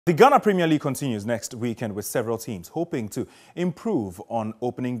The Ghana Premier League continues next weekend with several teams hoping to improve on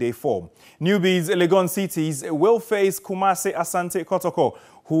opening day form. Newbies Legon Cities will face Kumasi Asante Kotoko,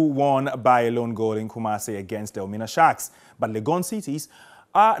 who won by a lone goal in Kumasi against Elmina Sharks. But Legon Cities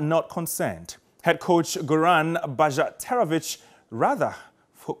are not concerned. Head coach Goran Bajterovic rather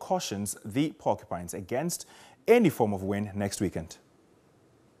cautions the Porcupines against any form of win next weekend.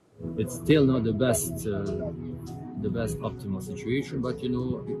 It's still not the best optimal situation, but you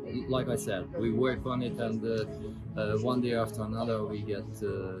know, like I said, we work on it, and one day after another we get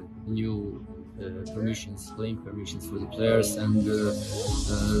new playing permissions for the players, and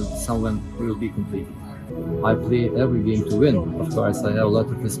some will be completed. I play every game to win. Of course, I have a lot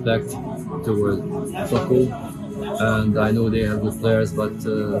of respect toward Kotoko, and I know they have good players, but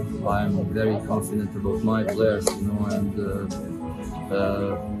I'm very confident about my players, you know, and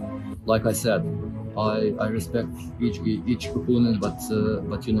like I said, I respect each opponent, but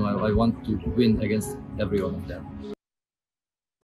you know, I want to win against every one of them.